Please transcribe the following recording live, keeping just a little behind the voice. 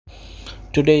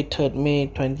Today, 3rd May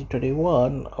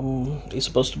 2021, is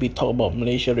supposed to be talk about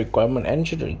Malaysia requirement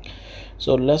engineering.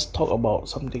 So let's talk about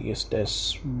something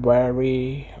that's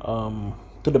very to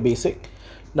the basic.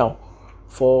 Now,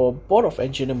 for Board of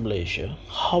Engineering Malaysia,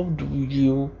 how do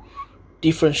you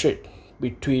differentiate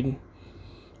between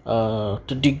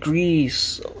the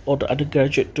degrees or the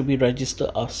undergraduate to be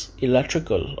registered as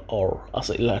electrical or as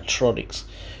electronics?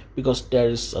 Because there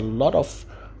is a lot of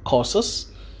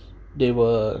courses. They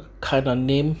were kind of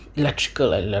named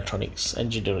electrical and electronics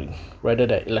engineering rather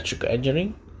than electrical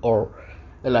engineering, or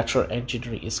electrical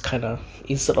engineering is kind of,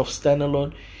 instead of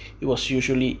standalone, it was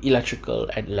usually electrical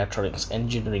and electronics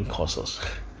engineering courses.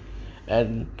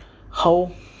 And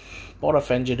how Board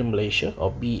of Engineering Malaysia, or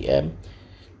BEM,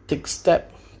 takes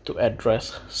step to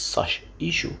address such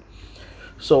issue.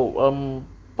 So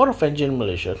Board of Engineering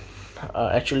Malaysia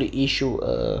actually issue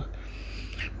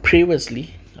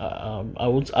previously. I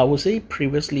would say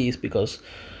previously is because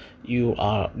you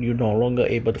no longer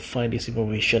able to find this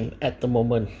information at the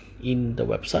moment in the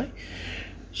website.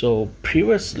 So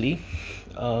previously,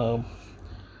 the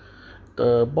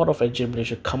Board of Engineering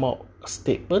Malaysia come out a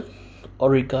statement or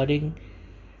regarding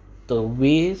the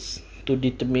ways to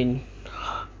determine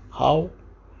how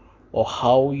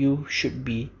you should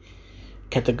be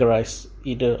categorized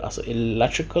either as an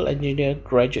electrical engineer,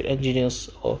 graduate engineers,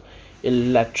 or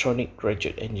electronic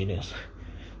graduate engineers.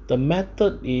 The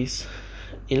method is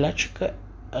electrical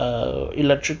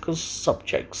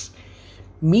subjects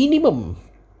minimum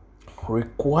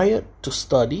required to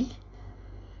study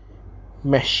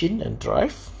machine and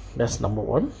drive. That's number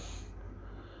one.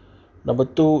 Number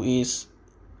two is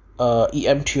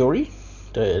EM theory,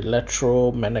 the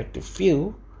electromagnetic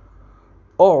field,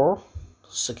 or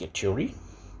circuit theory.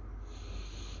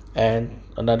 And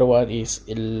another one is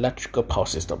electrical power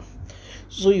system.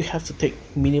 So you have to take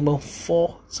minimum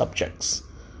 4 subjects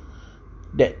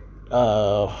that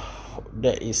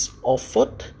is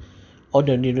offered on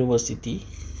the university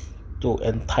to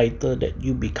entitle that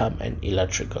you become an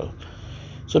electrical.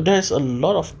 So there's a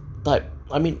lot of type.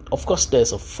 I mean, of course,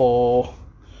 there's a 4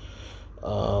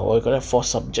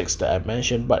 subjects that I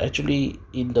mentioned, but actually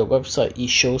in the website it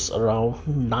shows around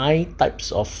 9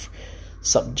 types of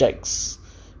subjects,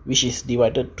 which is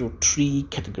divided to 3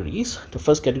 categories. The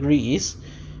first category is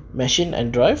machine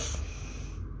and drive,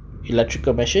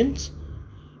 electrical machines,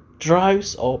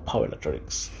 drives, or power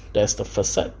electronics. That's the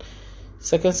first set.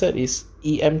 Second set is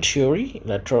EM theory,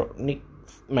 electronic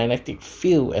magnetic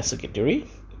field and circuit theory.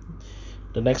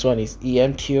 The next one is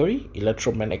EM theory,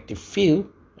 electromagnetic field.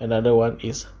 Another one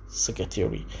is circuit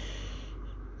theory.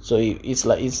 So it's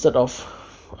like, instead of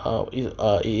it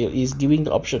is giving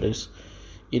the option is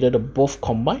either the both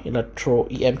combined,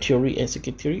 EM theory and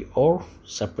circuit theory, or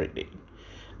separately.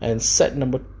 And set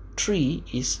number 3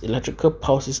 is electrical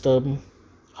power system,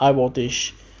 high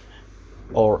voltage,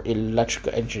 or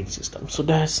electrical engineering system. So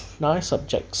there's 9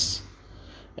 subjects,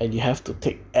 and you have to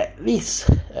take at least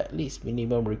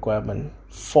minimum requirement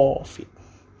 4 of it.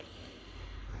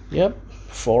 Yep,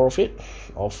 4 of it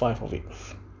or 5 of it.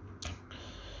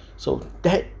 So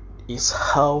that is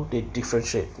how they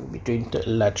differentiate between the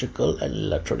electrical and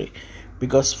electronic,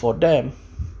 because for them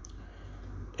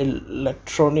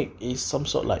electronic is some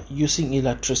sort like using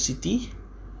electricity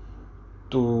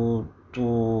to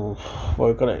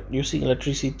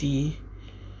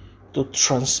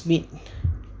transmit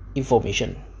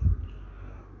information,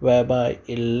 whereby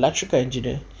electrical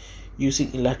engineer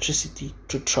using electricity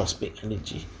to transmit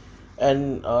energy.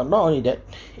 And not only that,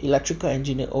 electrical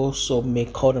engineer also may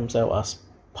call themselves as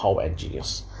power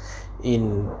engineers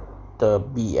in the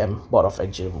BEM, Board of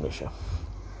Engineering Malaysia.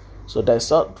 So that's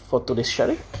all for today's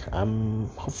sharing.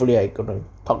 Hopefully I'm gonna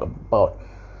talk about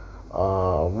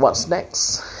what's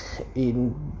next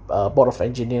in Board of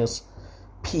Engineers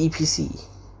PEPC,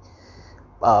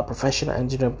 professional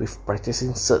engineer with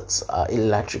practicing certs,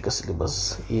 electrical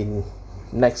syllabus, in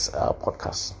next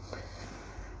podcast.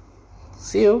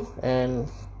 See you, and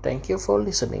thank you for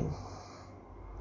listening.